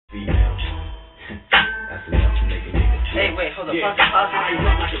for the fucking puzzle.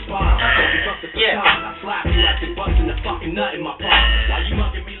 Yeah.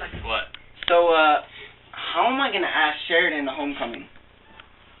 What? So, how am I gonna ask Sheridan to homecoming?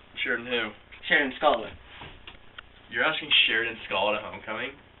 Sheridan who? Sheridan Scholar. You're asking Sheridan Scholar to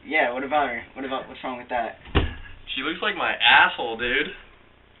homecoming? Yeah, what about her? What's wrong with that? She looks like my asshole, dude.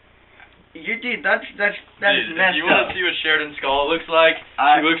 Dude, that is messed up. If you want to see what Sheridan Scholar looks like,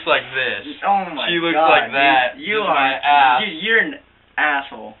 she looks like this. Oh my god. She looks like that. Dude, you this are my ass. Dude, you're an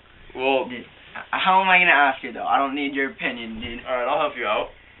asshole. Well, dude, how am I gonna ask you though? I don't need your opinion, dude. Alright, I'll help you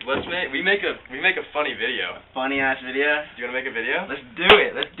out. We make a funny video. Funny ass video? Do you wanna make a video? Let's do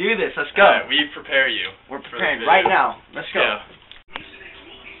it. Let's do this. Let's go. Alright, we prepare you. We're preparing right now. Let's go. Yeah.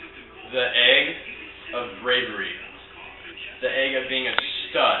 The egg of bravery. The egg of being a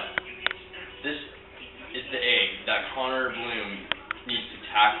stud. This is the egg that Connor Bloom needs to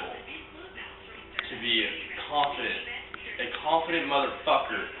tackle to be a confident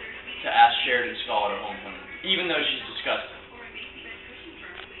motherfucker to ask Sheridan Scholar to homecoming, even though she's disgusting.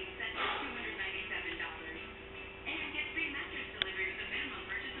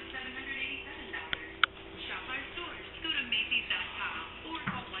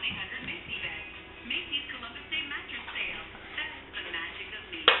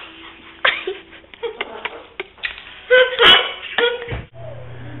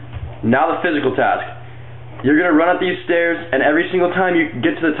 Now the physical task. You're going to run up these stairs, and every single time you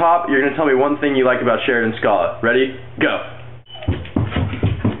get to the top, you're going to tell me one thing you like about Sheridan Scholar. Ready? Go.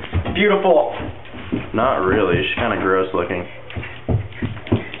 Beautiful. Not really. She's kind of gross looking.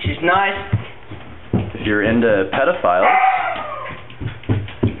 She's nice. If you're into pedophiles.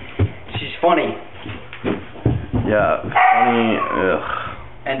 She's funny. Yeah, funny. Ugh.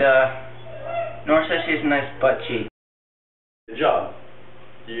 And, Nora says she has a nice butt cheek. Good job.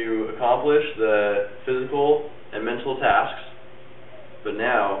 You accomplished the physical and mental tasks, but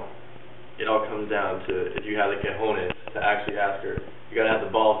now it all comes down to if you have the cojones to actually ask her. You gotta have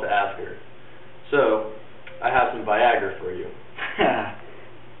the balls to ask her. So, I have some Viagra for you.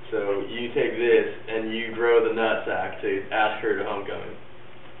 So, you take this and you grow the nutsack to ask her to homecoming.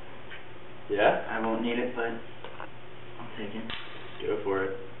 Yeah? I won't need it, but I'll take it. Go for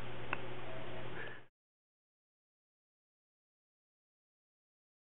it.